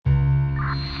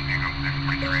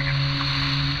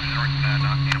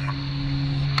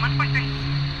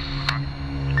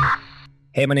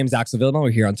Hey, my name is Axel Vilma. We're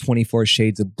here on 24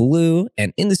 Shades of Blue.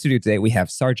 And in the studio today, we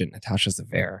have Sergeant Natasha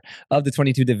Zavere of the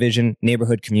 22 Division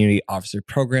Neighborhood Community Officer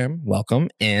Program. Welcome.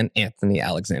 And Anthony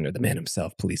Alexander, the man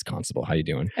himself, police constable. How you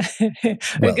doing?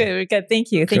 We're good.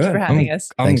 Thank you. Thank you for having us.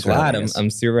 I'm glad.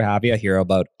 I'm super happy. I hear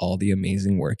about all the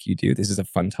amazing work you do. This is a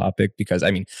fun topic because,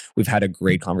 we've had a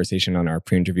great conversation on our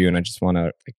pre-interview, and I just want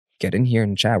to get in here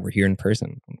and chat. We're here in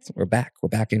person. We're back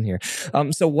in here.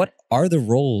 So what are the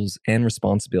roles and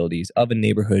responsibilities of a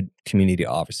neighborhood community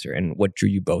officer, and what drew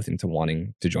you both into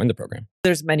wanting to join the program?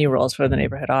 There's many roles for the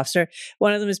neighborhood officer.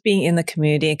 One of them is being in the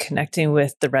community and connecting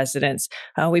with the residents.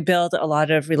 We build a lot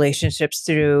of relationships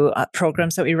through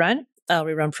programs that we run.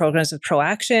 We run programs with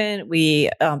ProAction. We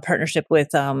partnership with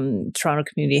Toronto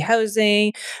Community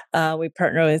Housing. We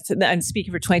partner with, I'm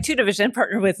speaking for 22 Division,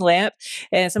 partner with LAMP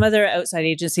and some other outside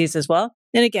agencies as well.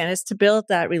 And again, it's to build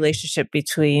that relationship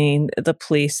between the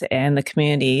police and the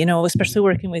community, especially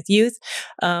working with youth,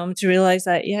 to realize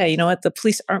that, the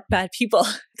police aren't bad people.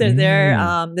 They're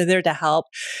there to help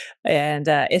and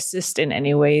assist in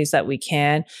any ways that we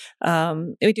can.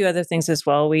 We do other things as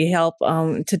well. We help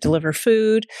to deliver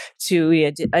food,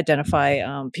 to identify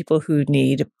people who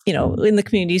need, in the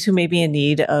communities who may be in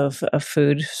need of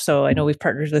food. So I know we've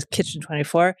partnered with Kitchen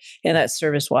 24 and that's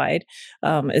service-wide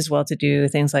as well to do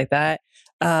things like that.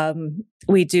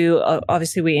 We do,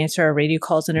 obviously we answer our radio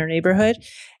calls in our neighborhood.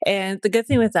 And the good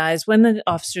thing with that is when the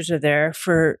officers are there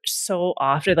for so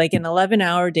often, like an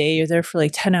 11-hour day, you're there for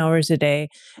like 10 hours a day.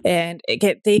 And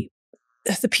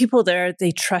the people there,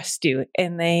 they trust you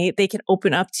and they can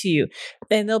open up to you,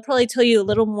 and they'll probably tell you a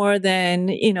little more than,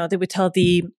 they would tell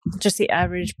the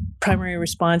average primary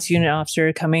response unit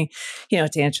officer coming,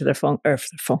 to answer their phone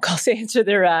calls, to answer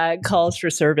their calls for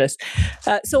service.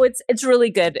 So it's really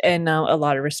good in a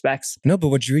lot of respects. No, but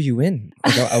what drew you in?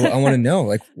 I want to know,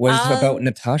 what is it about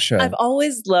Natasha? I've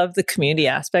always loved the community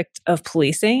aspect of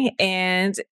policing,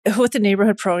 and with the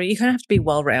neighborhood program, you kind of have to be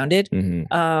well-rounded.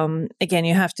 Mm-hmm. Again,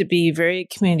 you have to be very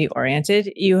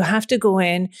community-oriented. You have to go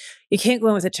in. You can't go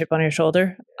in with a chip on your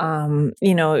shoulder.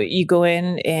 You go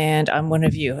in and I'm one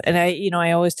of you. And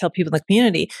I always tell people in the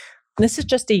community, this is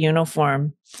just a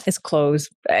uniform. It's clothes.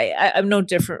 I'm no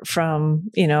different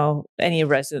from, any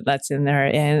resident that's in there.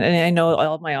 And I know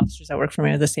all of my officers that work for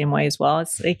me are the same way as well.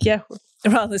 It's like, yeah,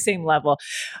 we're on the same level.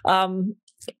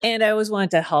 And I always wanted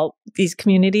to help these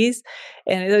communities.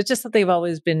 And it was just something I've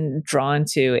always been drawn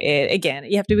to. Again,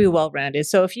 you have to be well-rounded.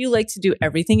 So if you like to do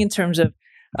everything in terms of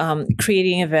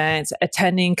creating events,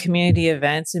 attending community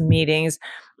events and meetings,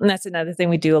 and that's another thing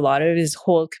we do a lot of is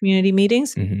hold community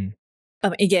meetings. Mm-hmm.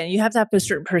 Again, you have to have a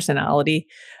certain personality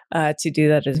to do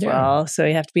that as well. So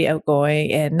you have to be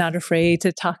outgoing and not afraid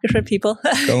to talk to people.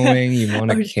 You want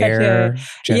to care.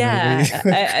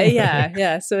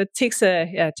 Yeah. So it takes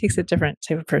a different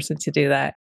type of person to do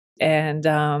that. And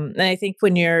I think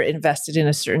when you're invested in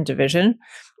a certain division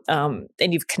and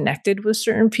you've connected with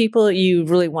certain people, you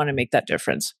really want to make that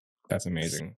difference. That's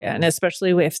amazing. Yeah, and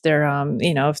especially if they're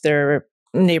if they're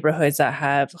neighborhoods that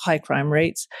have high crime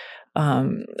rates.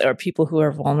 Or people who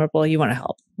are vulnerable, you want to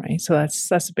help, right? So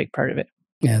that's a big part of it.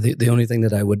 Yeah, the only thing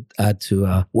that I would add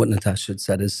to what Natasha had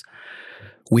said is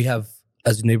we have,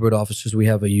 as neighborhood officers, we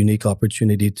have a unique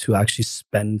opportunity to actually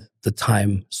spend the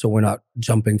time so we're not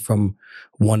jumping from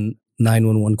one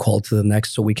 911 call to the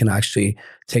next, so we can actually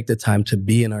take the time to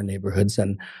be in our neighborhoods.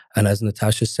 And as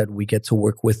Natasha said, we get to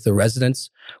work with the residents,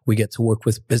 we get to work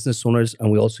with business owners,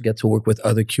 and we also get to work with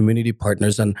other community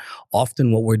partners. And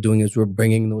often what we're doing is we're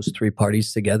bringing those three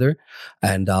parties together,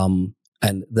 and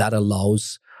that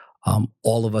allows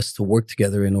all of us to work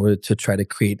together in order to try to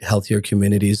create healthier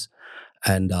communities.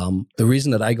 And the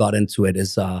reason that I got into it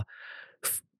is,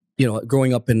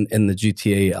 growing up in the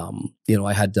GTA,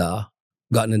 I had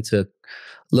gotten into a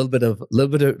little bit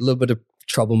of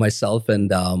trouble myself,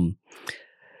 and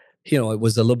it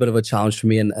was a little bit of a challenge for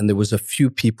me. And there was a few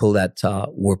people that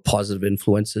were positive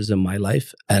influences in my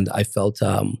life, and I felt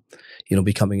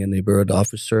becoming a neighborhood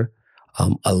officer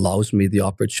allows me the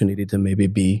opportunity to maybe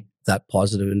be that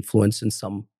positive influence in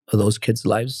some of those kids'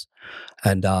 lives.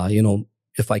 And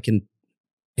if I can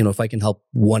help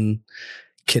one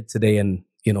kid today, and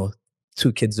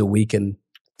 2 kids a week, and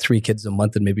 3 kids a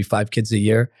month, and maybe 5 kids a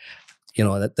year,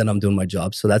 then I'm doing my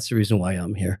job. So that's the reason why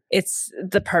I'm here. It's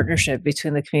the partnership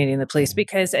between the community and the police,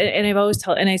 because, and I've always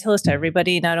I tell this to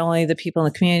everybody, not only the people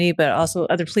in the community, but also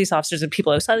other police officers and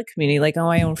people outside the community, like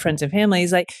my own friends and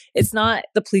families. Like, it's not,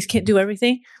 the police can't do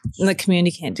everything and the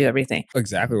community can't do everything.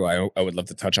 Exactly why I would love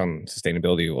to touch on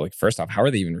sustainability. Like, first off, how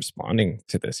are they even responding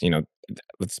to this?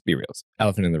 let's be real,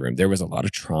 elephant in the room. There was a lot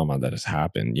of trauma that has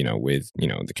happened, with,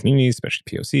 the community, especially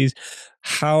POCs.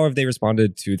 How have they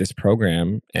responded to this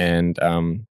program? And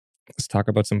let's talk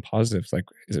about some positives. Like,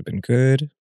 has it been good?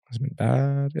 Has it been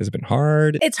bad? Has it been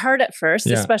hard? It's hard at first,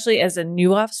 Yeah. especially as a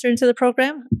new officer into the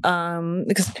program,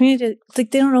 because the community, they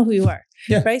don't know who you are.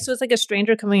 Yeah. Right. So it's like a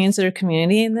stranger coming into their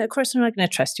community. And of course, they're not going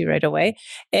to trust you right away.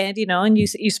 And, and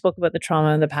you spoke about the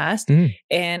trauma in the past. Mhm.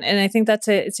 And I think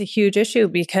it's a huge issue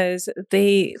because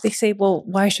they say, well,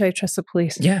 why should I trust the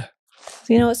police? Yeah.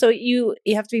 So you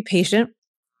have to be patient,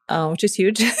 which is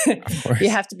huge. Of course.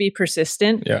 You have to be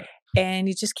persistent. Yeah. And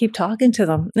you just keep talking to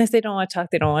them. And if they don't want to talk,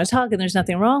 they don't want to talk. And there's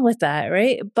nothing wrong with that,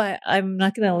 right? But I'm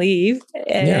not going to leave.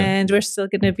 And we're still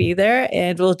going to be there.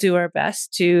 And we'll do our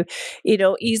best to,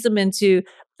 ease them into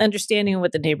understanding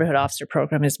what the neighborhood officer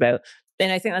program is about.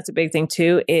 And I think that's a big thing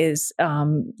too, is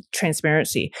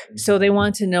transparency. So they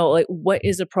want to know, like, what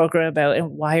is the program about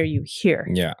and why are you here?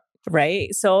 Yeah.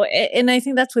 Right. So, and I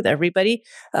think that's with everybody.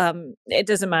 It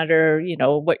doesn't matter,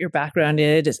 what your background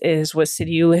is what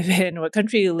city you live in, what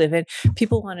country you live in.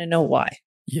 People want to know why.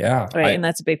 Yeah. Right. And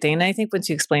that's a big thing. And I think once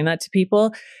you explain that to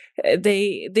people,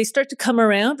 they start to come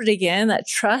around. But again, that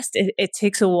trust, it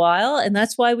takes a while. And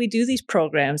that's why we do these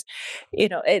programs.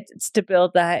 It's to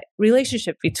build that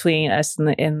relationship between us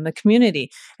and the community.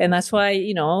 And that's why,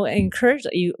 I encourage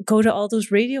that you go to all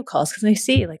those radio calls because they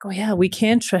see like, oh yeah, we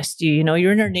can trust you.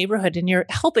 You're in our neighborhood and you're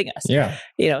helping us. Yeah.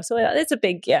 So it's a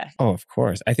big, yeah. Oh, of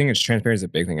course. I think it's transparent is a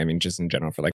big thing. I mean, just in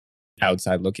general for like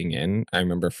outside looking in, I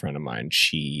remember a friend of mine,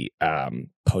 she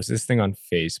posted this thing on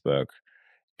Facebook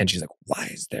and she's like, why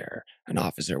is there an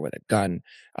officer with a gun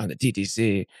on the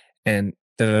TTC? And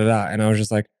da da da. And I was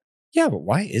just like, yeah, but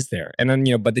why is there? And then,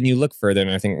 but then you look further.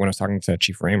 And I think when I was talking to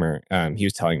Chief Raymer, he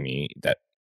was telling me that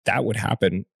would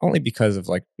happen only because of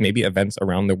like maybe events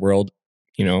around the world,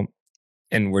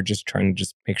 and we're just trying to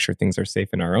just make sure things are safe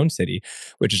in our own city,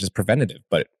 which is just preventative.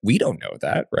 But we don't know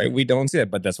that, right? We don't see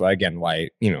it. But that's why, again,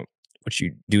 what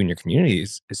you do in your community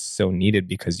is so needed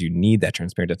because you need that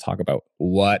transparency to talk about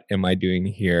what am I doing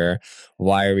here?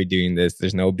 Why are we doing this?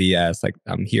 There's no BS. Like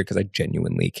I'm here because I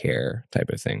genuinely care type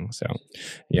of thing. So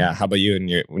yeah. How about you?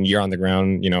 And when you're on the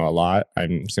ground, a lot,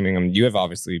 I'm assuming you have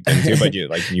obviously been too, but you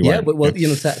yeah, but well,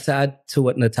 to add to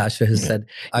what Natasha has said,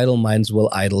 idle minds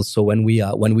will idle. So when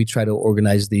we try to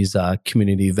organize these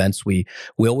community events, we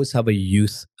always have a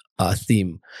youth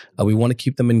theme. We want to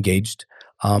keep them engaged.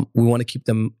 We want to keep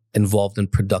them involved in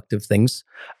productive things.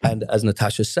 And as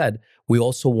Natasha said, we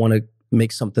also want to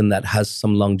make something that has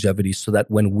some longevity so that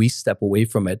when we step away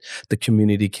from it, the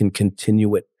community can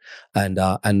continue it.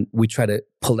 And we try to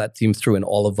pull that theme through in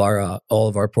all of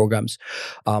our programs.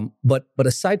 But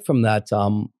aside from that,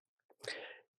 part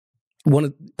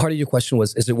of your question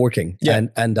was, is it working? Yeah.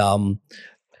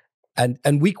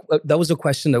 And we that was a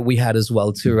question that we had as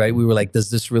well too, right? We were like, does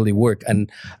this really work?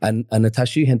 And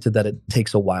Natasha hinted that it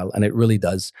takes a while, and it really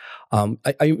does. I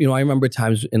remember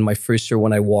times in my first year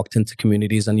when I walked into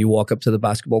communities, and you walk up to the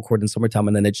basketball court in summertime,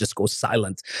 and then it just goes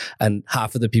silent, and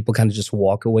half of the people kind of just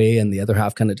walk away, and the other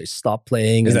half kind of just stop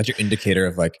playing. Is that your indicator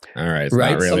of like, all right, it's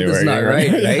right, not really something's not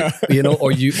right, right? Yeah.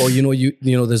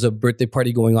 There's a birthday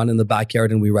party going on in the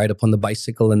backyard, and we ride up on the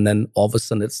bicycle, and then all of a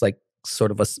sudden it's like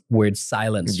sort of a weird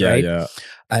silence, right? Yeah.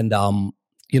 And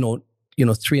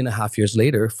 3.5 years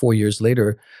later, 4 years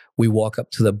later, we walk up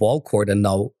to the ball court, and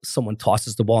now someone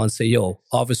tosses the ball and say, "Yo,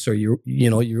 officer, you're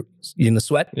in a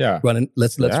sweat, running.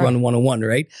 Let's run 1-on-1,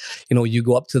 right?" You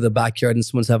go up to the backyard and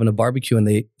someone's having a barbecue, and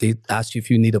they ask you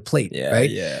if you need a plate, right?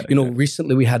 Yeah.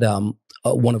 Recently we had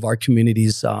one of our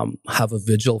communities have a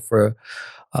vigil for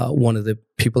one of the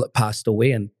people that passed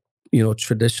away, and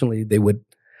traditionally they would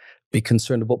be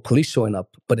concerned about police showing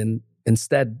up. But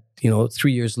instead,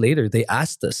 3 years later, they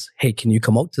asked us, hey, can you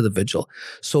come out to the vigil?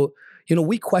 So,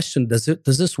 we questioned, does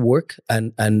this work?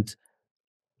 And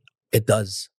it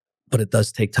does, but it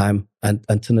does take time.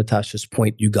 And to Natasha's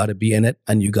point, you got to be in it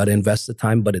and you got to invest the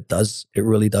time, but it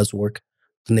really does work.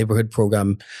 The neighborhood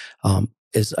program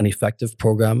is an effective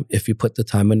program if you put the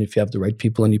time in, if you have the right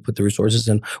people and you put the resources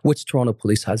in, which Toronto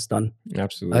Police has done.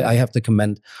 Absolutely. I have to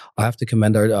commend our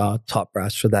top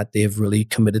brass for that. They have really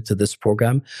committed to this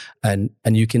program, and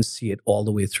you can see it all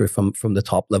the way through from the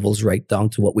top levels right down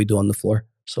to what we do on the floor.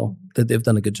 So they've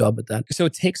done a good job at that. So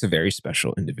it takes a very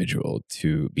special individual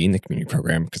to be in the community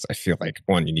program, because I feel like,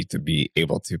 one, you need to be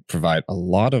able to provide a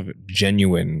lot of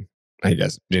genuine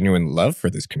love for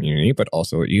this community, but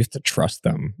also you have to trust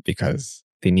them because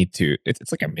they need to,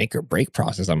 it's like a make or break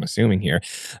process, I'm assuming here.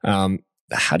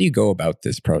 how do you go about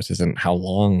this process, and how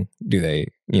long do they,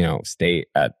 stay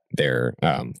at their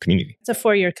community? It's a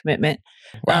 4-year commitment,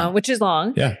 Wow. which is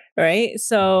long. Yeah. Right.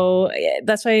 So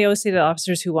that's why I always say to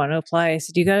officers who want to apply, I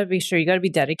said, you got to be sure, you got to be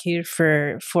dedicated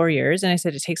for 4 years. And I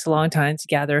said, it takes a long time to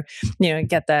gather,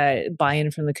 get that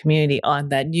buy-in from the community on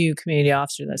that new community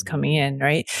officer that's coming in.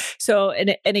 Right. So,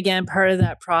 and again, part of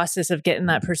that process of getting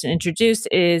that person introduced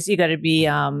is you got to be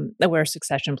aware of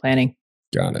succession planning.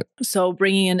 Got it. So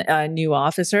bringing in a new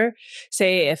officer,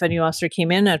 say if a new officer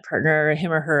came in, I'd partner him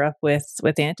or her up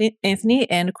with Anthony.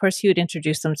 And of course, he would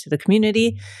introduce them to the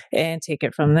community and take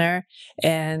it from there.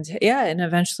 And and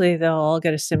eventually they'll all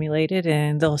get assimilated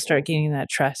and they'll start gaining that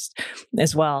trust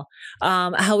as well.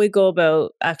 How we go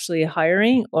about actually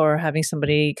hiring or having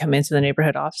somebody come into the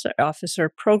neighborhood officer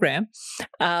program,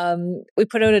 we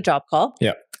put out a job call.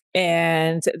 Yeah.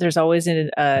 And there's always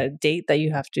a date that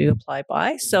you have to apply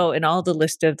by. So, and all the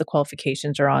list of the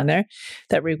qualifications are on there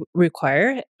that we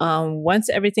require. Once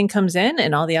everything comes in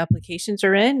and all the applications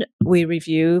are in, we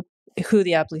review who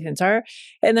the applicants are,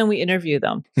 and then we interview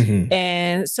them. Mm-hmm.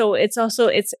 And so it's also,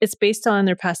 it's based on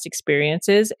their past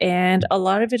experiences, and a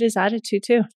lot of it is attitude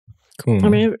too. Cool. I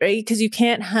mean, right? Because you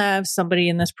can't have somebody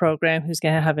in this program who's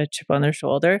going to have a chip on their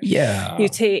shoulder. Yeah.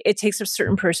 It takes a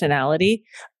certain personality.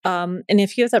 And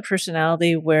if you have that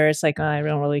personality where it's like, oh, I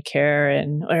don't really care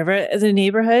and whatever, the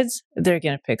neighborhoods, they're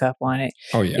going to pick up on it.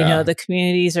 Oh, yeah. The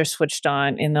communities are switched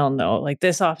on and they'll know like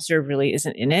this officer really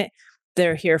isn't in it.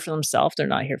 They're here for themselves. They're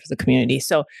not here for the community.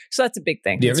 So that's a big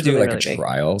thing. Do you ever do really, like really a big.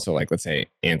 trial? So like, let's say,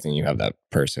 Anthony, you have that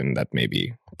person that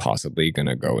maybe possibly going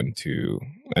to go into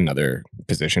another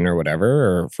position or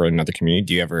whatever, or for another community.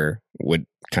 Do you ever would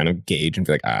kind of gauge and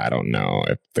be like, I don't know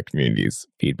if the community's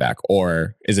feedback,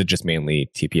 or is it just mainly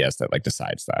TPS that like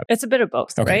decides that? It's a bit of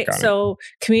both, Okay, right? got it. So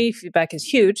community feedback is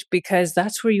huge because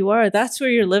that's where you are. That's where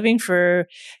you're living for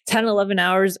 10, 11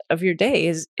 hours of your day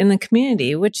is in the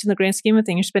community, which in the grand scheme of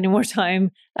things, you're spending more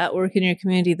time at work in your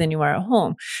community than you are at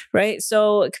home, right?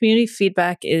 So community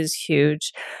feedback is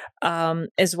huge.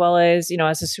 As well as,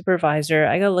 as a supervisor,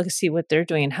 I got to look and see what they're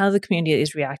doing and how the community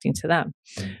is reacting to them.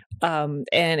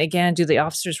 And again, do the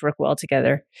officers work well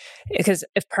together? Because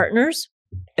if whoever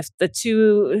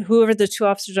the two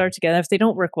officers are together, if they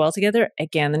don't work well together,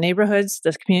 again, the neighborhoods,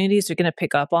 the communities are going to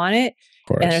pick up on it.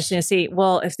 And they're just going to say,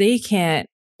 well, if they can't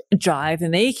jive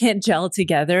and they can't gel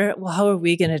together, well, how are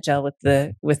we going to gel with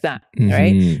that? Mm-hmm.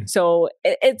 Right. So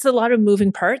it's a lot of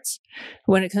moving parts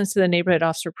when it comes to the neighborhood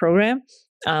officer program.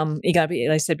 You got to be,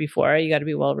 like I said before, you got to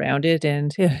be well-rounded,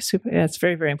 and it's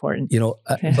very, very important.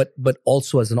 But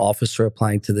also as an officer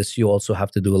applying to this, you also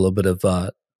have to do a little bit of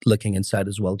looking inside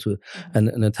as well too. And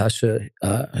Natasha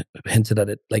hinted at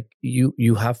it. Like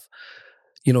you have,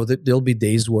 there'll be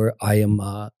days where I am,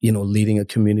 leading a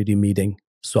community meeting.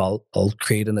 So I'll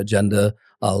create an agenda.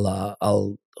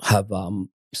 I'll have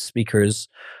speakers.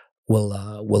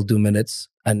 We'll do minutes,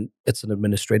 and it's an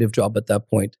administrative job at that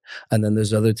point. And then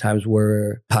there's other times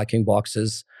where packing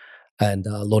boxes and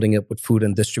loading up with food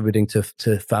and distributing to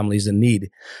families in need.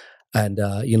 And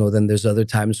then there's other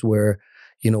times where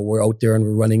we're out there and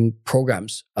we're running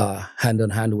programs hand in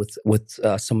hand with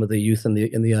some of the youth in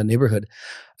the neighborhood.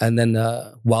 And then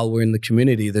while we're in the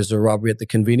community, there's a robbery at the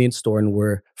convenience store, and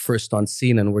we're first on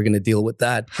scene, and we're going to deal with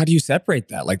that. How do you separate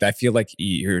that? Like, I feel like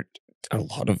you're a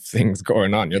lot of things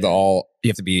going on. You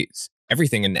have to be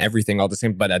everything and everything all the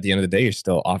same, but at the end of the day, you're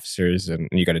still officers and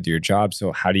you got to do your job.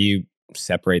 So how do you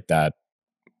separate that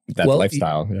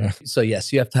lifestyle? So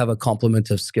yes, you have to have a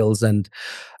complement of skills, and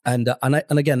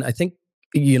again, I think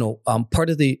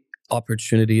part of the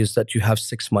opportunity is that you have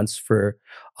 6 months for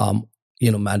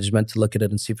management to look at it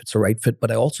and see if it's a right fit.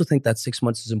 But I also think that 6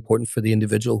 months is important for the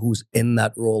individual who's in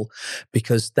that role,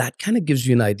 because that kind of gives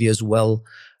you an idea as well.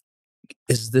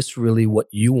 Is this really what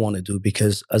you want to do?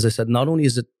 Because as I said, not only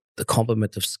is it the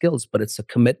complement of skills, but it's a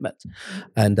commitment.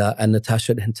 And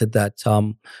Natasha hinted that,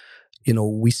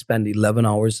 we spend 11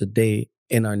 hours a day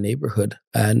in our neighborhood,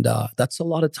 and that's a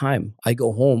lot of time. I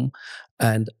go home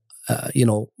and,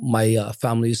 my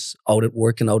family's out at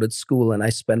work and out at school, and I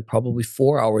spend probably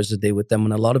 4 hours a day with them.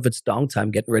 And a lot of it's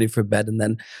downtime, getting ready for bed and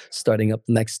then starting up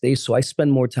the next day. So I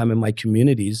spend more time in my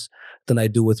communities than I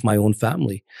do with my own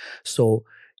family. So,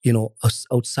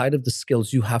 outside of the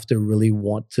skills, you have to really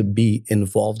want to be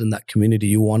involved in that community.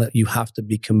 You have to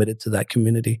be committed to that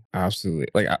community. Absolutely.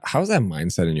 Like, how's that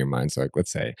mindset in your mind? So like,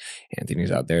 let's say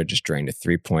Anthony's out there just drained a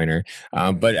 3-pointer.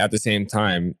 But at the same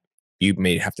time, you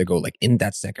may have to go like in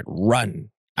that second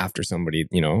run after somebody,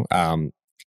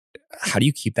 how do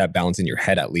you keep that balance in your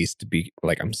head, at least, to be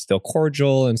like, I'm still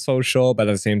cordial and social, but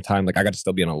at the same time, like, I got to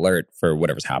still be on alert for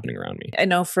whatever's happening around me? I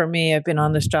know for me, I've been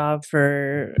on this job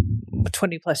for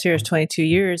 20 plus years, 22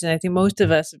 years. And I think most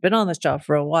of us have been on this job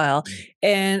for a while.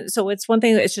 And so it's one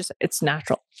thing, it's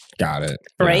natural. Got it.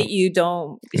 Right? Yeah. You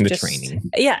don't In the training.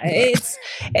 Yeah. It's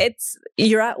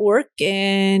you're at work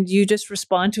and you just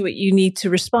respond to what you need to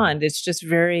respond. It's just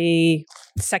very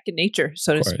second nature,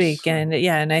 so to speak. And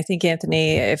and I think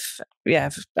Anthony, I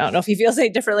don't know if he feels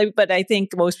it differently, but I think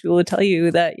most people would tell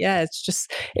you that,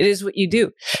 it is what you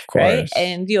do. Right.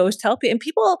 And you always tell people,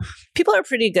 and people are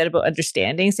pretty good about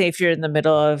understanding. Say if you're in the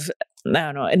middle of, I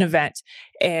don't know, an event,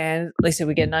 and like I said,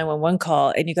 we get a 911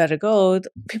 call and you got to go,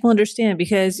 people understand,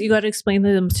 because you got to explain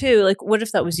to them too, like, what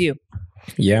if that was you?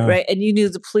 Yeah. Right. And you knew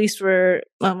the police were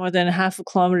more than a half a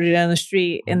kilometer down the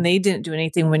street and they didn't do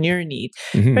anything when you're in need.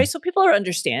 Mm-hmm. Right. So people are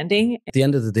understanding. At the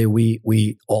end of the day,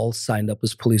 we all signed up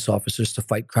as police officers to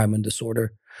fight crime and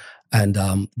disorder. And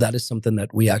that is something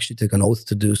that we actually took an oath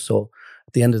to do. So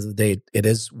at the end of the day, it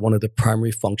is one of the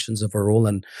primary functions of our role,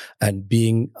 and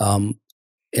being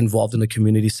involved in a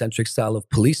community-centric style of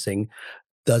policing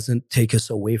doesn't take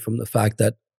us away from the fact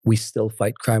that we still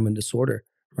fight crime and disorder.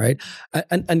 Right.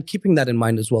 And keeping that in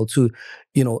mind as well, too,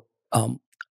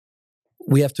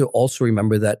 we have to also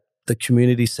remember that the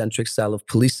community-centric style of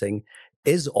policing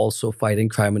is also fighting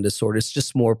crime and disorder. It's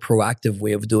just more proactive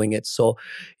way of doing it. So,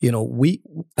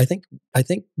 I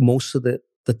think most of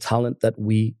the talent that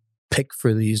we pick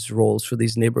for these roles, for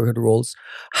these neighborhood roles,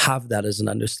 have that as an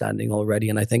understanding already.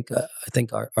 And I think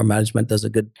our management does a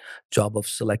good job of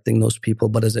selecting those people.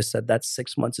 But as I said, that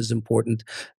 6 months is important,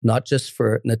 not just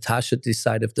for Natasha to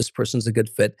decide if this person's a good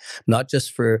fit, not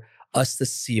just for us to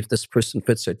see if this person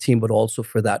fits our team, but also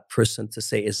for that person to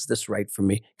say, is this right for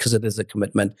me? Because it is a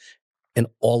commitment in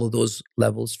all of those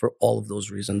levels for all of those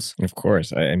reasons. Of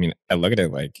course. I mean, I look at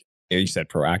it like you said,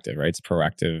 proactive, right? It's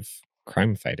proactive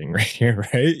crime fighting right here,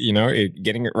 right?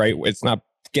 Getting it right. It's not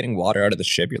getting water out of the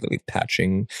ship. You're literally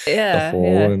patching the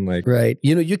hole and like... Right.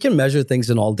 You can measure things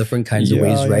in all different kinds of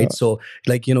ways, right? Yeah. So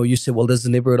like, you say, well, does the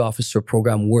neighborhood officer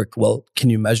program work? Well, can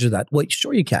you measure that? Well,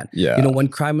 sure you can. Yeah. When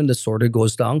crime and disorder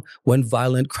goes down, when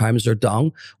violent crimes are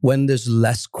down, when there's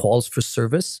less calls for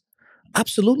service,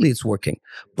 absolutely it's working.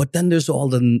 But then there's all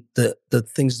the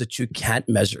things that you can't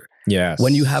measure. Yes.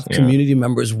 When you have community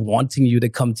members wanting you to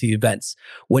come to events,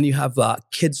 when you have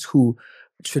kids who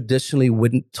traditionally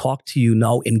wouldn't talk to you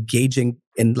now engaging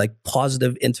in like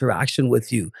positive interaction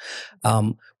with you,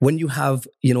 when you have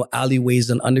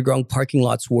alleyways and underground parking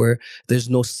lots where there's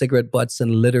no cigarette butts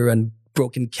and litter and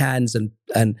broken cans and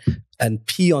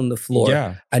pee on the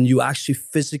floor, and you actually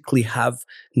physically have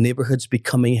neighborhoods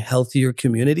becoming healthier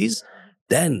communities,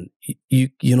 then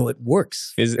it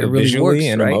works. It really visually works,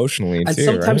 and emotionally and too.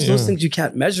 Sometimes those things you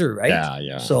can't measure, right?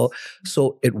 Yeah. So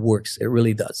it works. It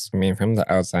really does. I mean, from the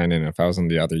outside, and if I was in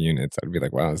the other units, I'd be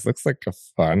like, wow, this looks like a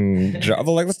fun job.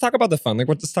 But let's talk about the fun.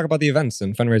 Let's talk about the events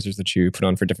and fundraisers that you put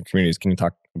on for different communities. Can you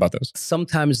talk about those?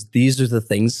 Sometimes these are the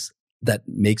things that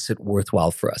makes it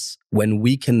worthwhile for us. When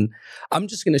we can, I'm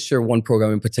just going to share one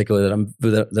program in particular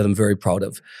that I'm very proud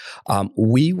of.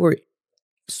 We were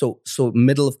so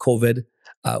middle of COVID.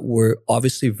 We're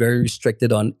obviously very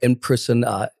restricted on in-person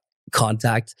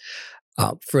contact.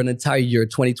 For an entire year,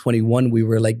 2021, we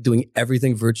were like doing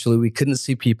everything virtually. We couldn't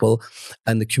see people,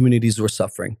 and the communities were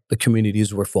suffering. The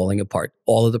communities were falling apart.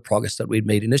 All of the progress that we'd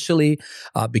made initially,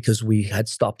 because we had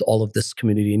stopped all of this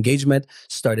community engagement,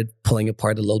 started pulling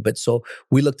apart a little bit. So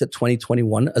we looked at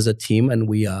 2021 as a team, and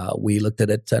we looked at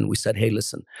it and we said, hey,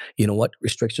 listen, you know what?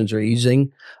 Restrictions are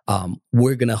easing.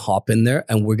 We're going to hop in there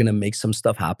and we're going to make some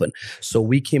stuff happen. So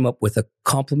we came up with a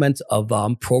complement of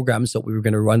programs that we were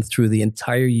going to run through the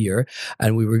entire year.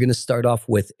 And we were going to start off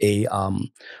with a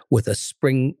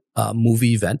spring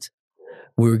movie event.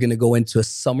 We were going to go into a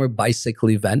summer bicycle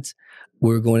event.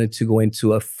 We were going to go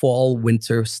into a fall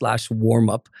winter / warm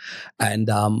up, and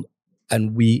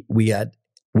we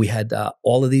had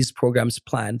all of these programs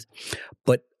planned.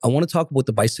 But I want to talk about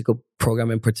the bicycle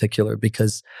program in particular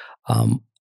because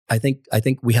I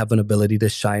think we have an ability to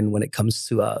shine when it comes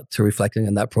to reflecting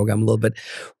on that program a little bit.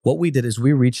 What we did is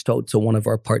we reached out to one of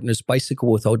our partners,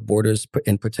 Bicycle Without Borders,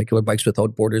 in particular, Bikes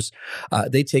Without Borders.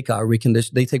 They take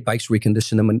bikes,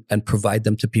 recondition them, and provide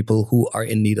them to people who are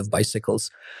in need of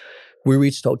bicycles. We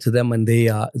reached out to them, and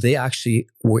they actually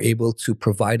were able to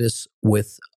provide us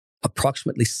with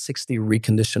approximately 60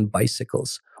 reconditioned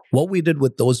bicycles. What we did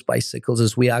with those bicycles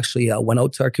is we actually went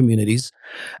out to our communities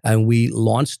and we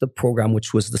launched the program,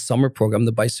 which was the summer program,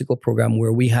 the bicycle program,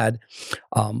 where we had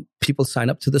people sign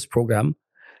up to this program.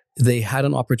 They had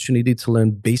an opportunity to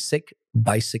learn basic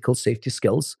bicycle safety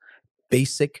skills,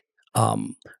 basic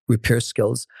repair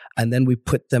skills, and then we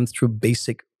put them through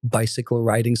basic bicycle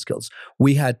riding skills.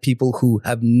 We had people who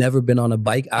have never been on a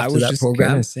bike after that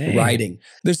program riding.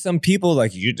 There's some people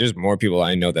like you. There's more people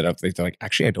I know that they're like,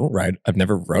 actually, I don't ride. I've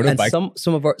never rode a bike.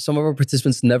 Some of our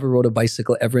participants never rode a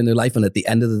bicycle ever in their life, and at the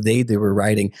end of the day, they were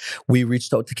riding. We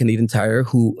reached out to Canadian Tire,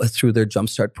 who through their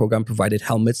Jumpstart program provided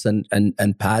helmets and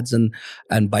pads and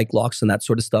bike locks and that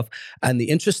sort of stuff. And the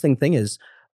interesting thing is,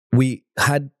 we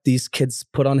had these kids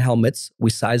put on helmets. We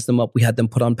sized them up. We had them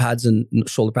put on pads and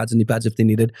shoulder pads and knee pads if they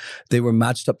needed. They were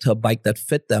matched up to a bike that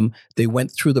fit them. They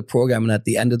went through the program, and at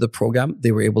the end of the program,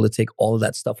 they were able to take all of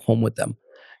that stuff home with them.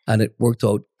 And it worked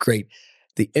out great.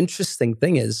 The interesting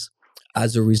thing is,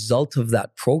 as a result of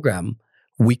that program,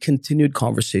 we continued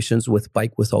conversations with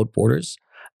Bike Without Borders.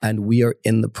 And we are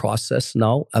in the process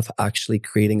now of actually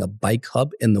creating a bike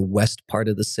hub in the west part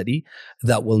of the city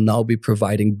that will now be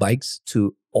providing bikes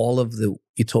to all of the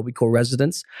Etobicoke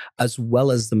residents, as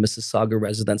well as the Mississauga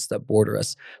residents that border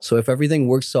us. So if everything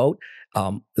works out,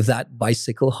 that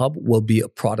bicycle hub will be a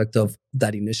product of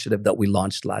that initiative that we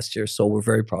launched last year. So we're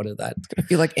very proud of that. It's going to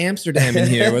feel like Amsterdam in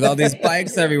here with all these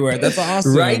bikes everywhere. That's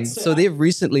awesome. Right. So they've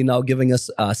recently now given us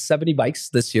 70 bikes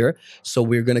this year. So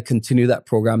we're going to continue that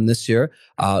program this year.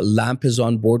 LAMP is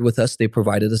on board with us. They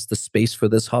provided us the space for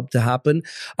this hub to happen.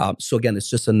 So again, it's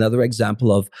just another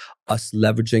example of us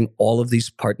leveraging all of these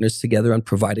partners together and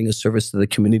providing a service to the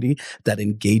community that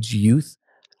engage youth,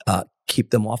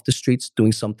 keep them off the streets,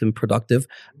 doing something productive.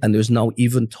 And there's now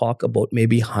even talk about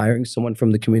maybe hiring someone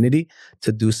from the community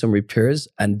to do some repairs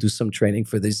and do some training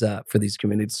for these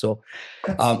communities. So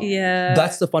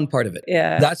that's the fun part of it.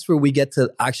 Yeah. That's where we get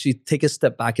to actually take a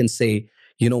step back and say,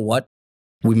 you know what?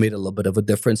 We made a little bit of a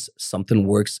difference. Something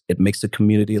works. It makes the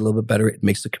community a little bit better. It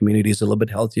makes the communities a little bit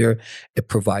healthier. It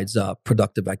provides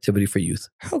productive activity for youth.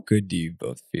 How good do you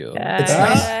both feel? It's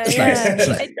nice. It's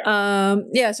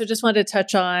nice. So just wanted to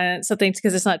touch on something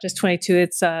because it's not just 22.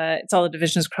 It's all the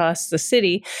divisions across the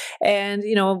city. And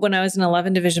when I was in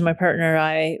 11 division, my partner and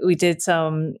I, we did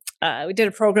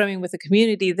a programming with the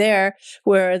community there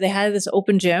where they had this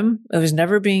open gym. It was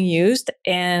never being used,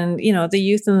 and the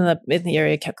youth in the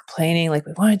area kept complaining like,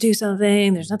 we want to do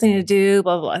something. There's nothing to do,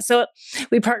 blah, blah, blah. So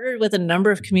we partnered with a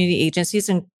number of community agencies,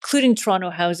 including Toronto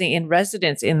Housing and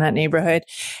residents in that neighborhood.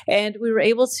 And we were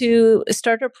able to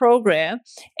start a program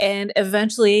and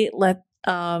eventually let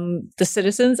the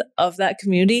citizens of that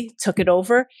community took it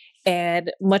over.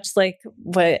 And much like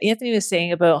what Anthony was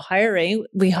saying about hiring,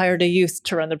 we hired a youth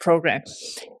to run the program.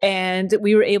 And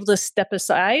we were able to step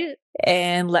aside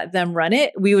and let them run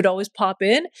it. We would always pop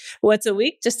in once a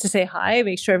week just to say hi,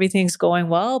 make sure everything's going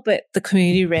well. But the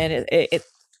community ran it.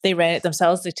 They ran it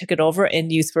themselves. They took it over,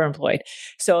 and youth were employed.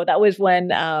 So that was when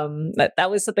that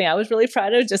was something I was really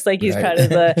proud of. Just like he's proud of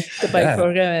the bike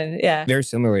program, and Very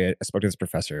similarly, I spoke to this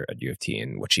professor at U of T,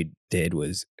 and what she did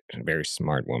was a very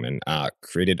smart woman.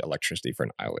 Created electricity for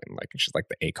an island, like she's like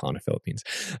the Akon of Philippines,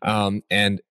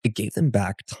 and it gave them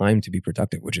back time to be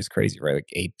productive, which is crazy, right? Like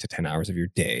 8 to 10 hours of your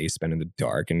day spent in the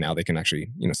dark, and now they can actually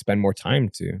spend more time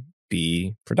to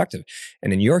be productive.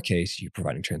 And in your case, you're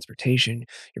providing transportation,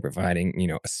 you're providing,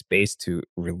 a space to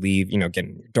relieve,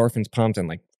 getting endorphins pumped and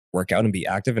like work out and be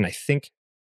active. And I think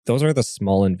those are the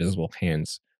small invisible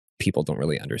hands people don't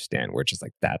really understand, where it's just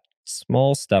like that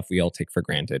small stuff we all take for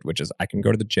granted, which is I can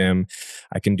go to the gym,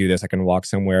 I can do this, I can walk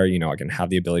somewhere, I can have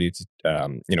the ability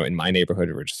to, in my neighborhood,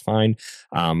 which is fine.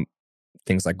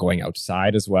 Things like going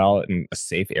outside as well in a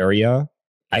safe area.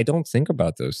 I don't think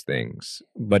about those things,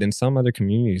 but in some other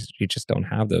communities, you just don't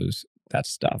have that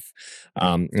stuff.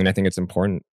 And I think it's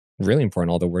important, really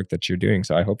important, all the work that you're doing.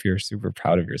 So I hope you're super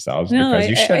proud of yourselves, because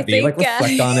you should be like,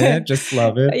 reflect on it, just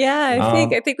love it. Yeah,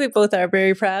 I think we both are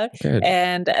very proud. Good.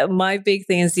 And my big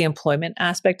thing is the employment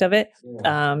aspect of it,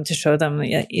 to show them,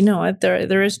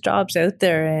 there is jobs out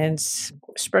there, and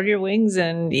spread your wings,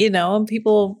 and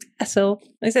people. So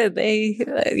like I said,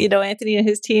 Anthony and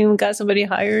his team got somebody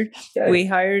hired. Yeah. We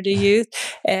hired a youth,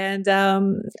 and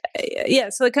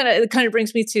so it kind of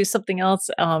brings me to something else.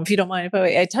 If you don't mind, if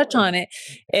I touch on it,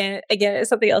 and again, it's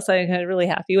something else I'm kind of really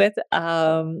happy with.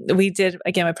 We did,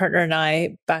 again, my partner and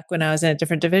I, back when I was in a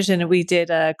different division, we did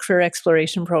a career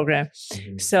exploration program.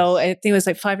 Mm-hmm. So I think it was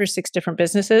like 5 or 6 different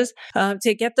businesses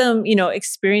to get them,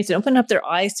 experience and open up their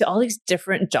eyes to all these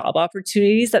different job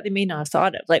opportunities that they may not have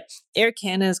thought of. Like Air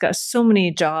Canada's got so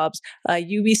many jobs.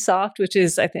 Ubisoft, which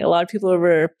is, I think a lot of people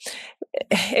were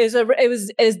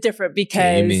it was different because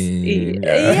Gaming,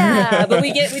 but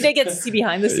we did get to see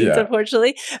behind the scenes,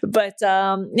 unfortunately. But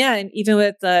and even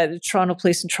with the Toronto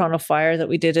Police and Toronto Fire that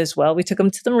we did as well, we took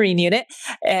them to the Marine unit,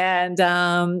 and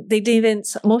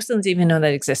most of them didn't even know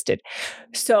that existed.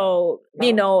 So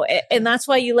and that's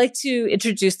why you like to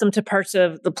introduce them to parts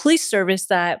of the police service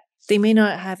that they may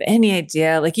not have any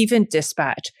idea, like even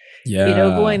dispatch.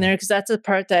 Going there, because that's a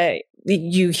part that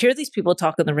you hear these people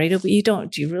talk on the radio,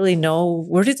 but do you really know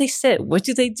where do they sit? What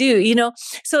do they do?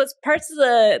 So it's parts of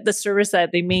the service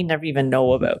that they may never even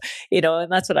know about,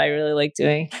 and that's what I really like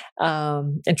doing.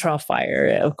 And Toronto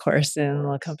Fire, of course,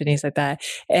 and companies like that.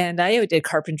 And I did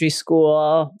carpentry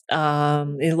school,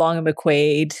 in Long and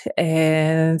McQuaid.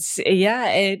 And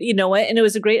and you know what? And it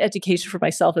was a great education for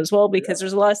myself as well, because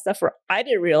there's a lot of stuff where I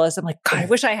didn't realize. I'm like, God, I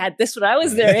wish I had this when I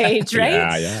was their age,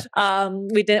 right?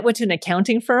 We went to an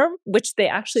accounting firm, which they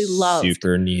actually loved.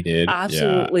 Super needed.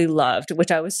 Absolutely loved, which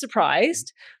I was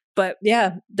surprised. But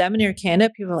them in Air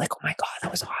Canada, people were like, oh my God, that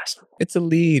was awesome. It's a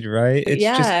lead, right? It's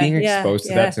just being exposed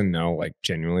to that, to know, like,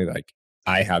 genuinely, like,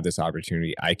 I have this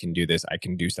opportunity. I can do this. I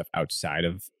can do stuff outside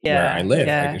of where I live.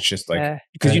 Like, it's just like,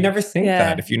 because you never think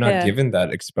that if you're not given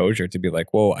that exposure to be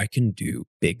like, whoa, I can do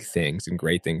big things and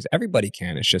great things. Everybody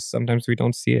can. It's just sometimes we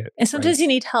don't see it. And sometimes you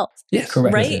need help. Yeah,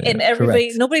 correct. Right? And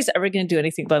nobody's ever going to do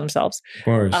anything by themselves. Of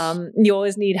course. You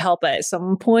always need help at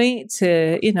some point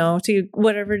to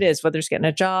whatever it is, whether it's getting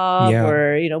a job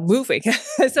or, moving.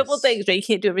 Simple things, right? You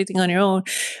can't do everything on your own.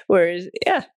 Whereas,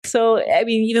 so, I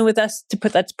mean, even with us to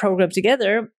put that program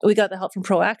together, we got the help from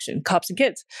ProAction, Cops and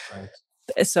Kids. Right.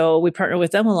 So we partner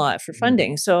with them a lot for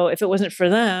funding. So if it wasn't for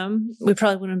them, we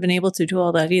probably wouldn't have been able to do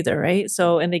all that either, right?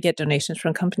 So, and they get donations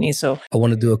from companies. So I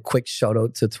want to do a quick shout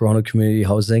out to Toronto Community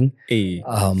Housing. Hey.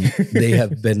 They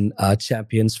have been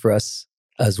champions for us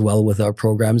as well with our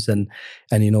programs, and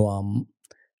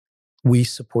we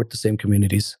support the same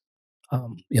communities. A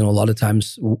lot of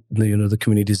times, the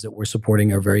communities that we're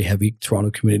supporting are very heavy Toronto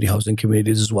community housing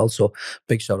communities as well. So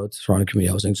big shout out to Toronto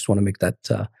Community Housing. Just want to make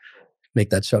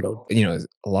that shout out. A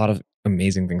lot of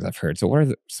amazing things I've heard. So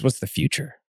what's the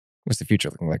future? What's the future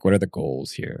looking like? What are the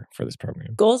goals here for this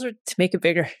program? Goals are to make it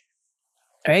bigger.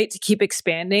 All right, to keep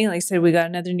expanding. Like I said, we got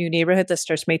another new neighborhood that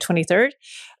starts May 23rd.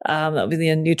 That'll be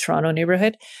the new Toronto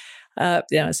neighborhood. South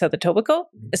Etobicoke.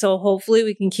 So hopefully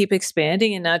we can keep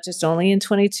expanding, and not just only in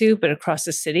 22, but across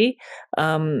the city.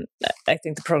 I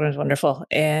think the program is wonderful.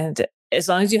 And as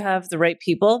long as you have the right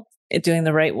people doing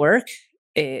the right work,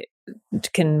 it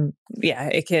can make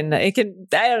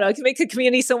the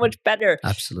community so much better.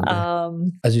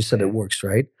 Absolutely. As you said, it works,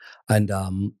 right? And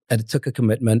it took a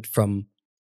commitment from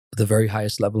the very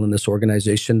highest level in this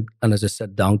organization. And as I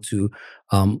said, down to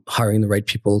hiring the right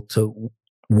people to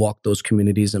walk those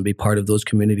communities and be part of those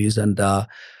communities. And to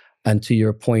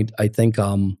your point, I think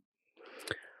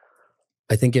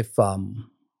if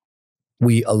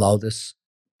we allow this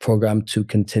program to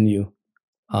continue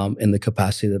in the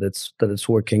capacity that it's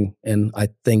working in, I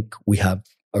think we have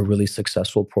a really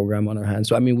successful program on our hands.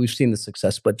 So I mean, we've seen the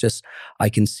success, but just I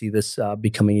can see this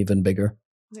becoming even bigger.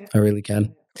 Yeah. I really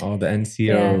can. Oh, the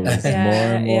NCOs, more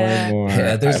and more.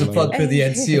 Yeah, there's a plug for the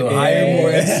NCO. Hire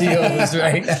more NCOs,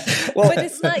 right? But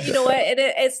it's not,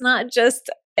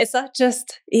 it's not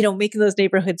just, making those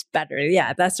neighborhoods better.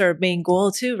 Yeah, that's our main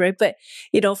goal too, right? But,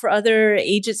 for other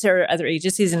agents or other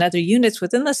agencies and other units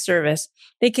within the service,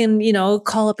 they can,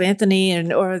 call up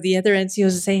Anthony or the other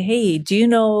NCOs and say, hey, do you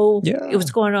know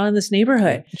what's going on in this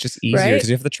neighborhood? It's just easier because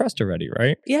you have the trust already,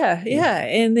 right? Yeah.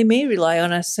 And they may rely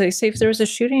on us. So say if there was a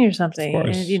shooting or something,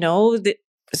 and,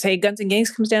 say Guns and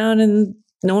Gangs comes down and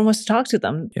no one wants to talk to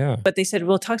them. Yeah. But they said,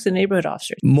 we'll talk to the neighborhood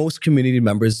officers. Most community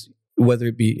members, whether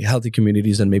it be healthy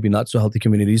communities and maybe not so healthy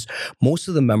communities, most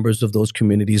of the members of those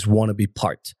communities want to be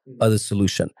part of the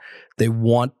solution. They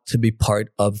want to be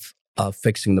part of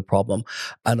fixing the problem.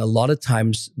 And a lot of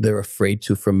times they're afraid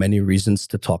to, for many reasons,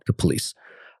 to talk to police.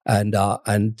 And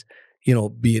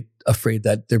be it afraid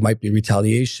that there might be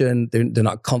retaliation. They're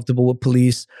not comfortable with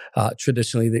police.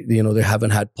 Traditionally, they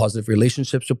haven't had positive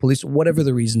relationships with police, whatever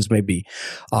the reasons may be.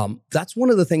 That's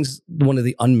one of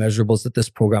the unmeasurables that this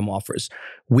program offers.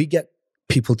 We get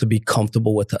people to be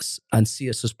comfortable with us and see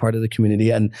us as part of the community.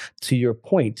 And to your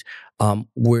point,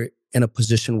 we're in a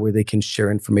position where they can share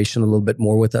information a little bit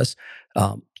more with us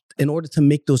in order to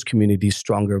make those communities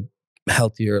stronger,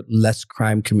 healthier, less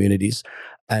crime communities.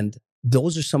 And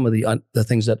those are some of the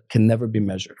things that can never be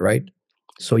measured, right?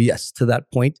 So yes, to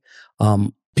that point,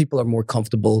 people are more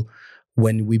comfortable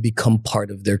when we become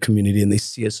part of their community and they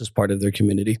see us as part of their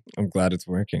community. I'm glad it's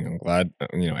working. I'm glad,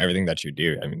 everything that you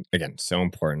do. I mean, again, so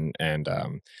important. And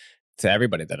to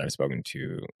everybody that I've spoken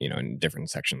to, in different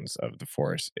sections of the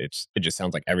force, it just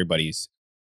sounds like everybody's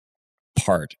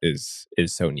part is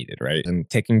so needed, right? And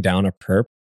taking down a perp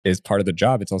is part of the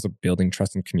job. It's also building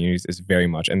trust in communities is very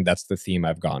much, and that's the theme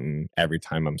I've gotten every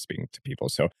time I'm speaking to people.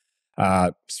 So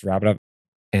just wrap it up.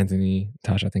 Anthony,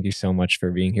 Tasha, thank you so much for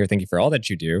being here. Thank you for all that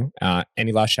you do.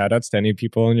 Any last shout outs to any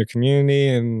people in your community?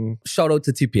 And shout out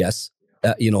to TPS.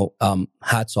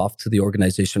 Hats off to the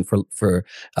organization for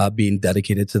being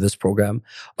dedicated to this program.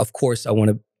 Of course, I want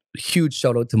a huge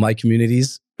shout out to my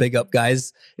communities. Big up,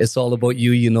 guys. It's all about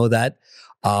you. You know that.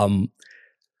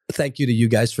 Thank you to you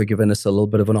guys for giving us a little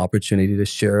bit of an opportunity to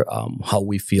share how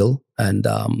we feel and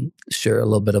share a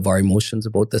little bit of our emotions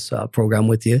about this program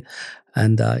with you.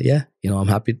 And I'm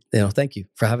happy. Thank you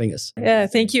for having us. Yeah,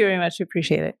 thank you very much. We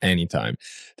appreciate it. Anytime.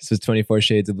 This was 24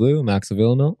 Shades of Blue. I'm Axel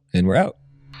Villanelle, and we're out.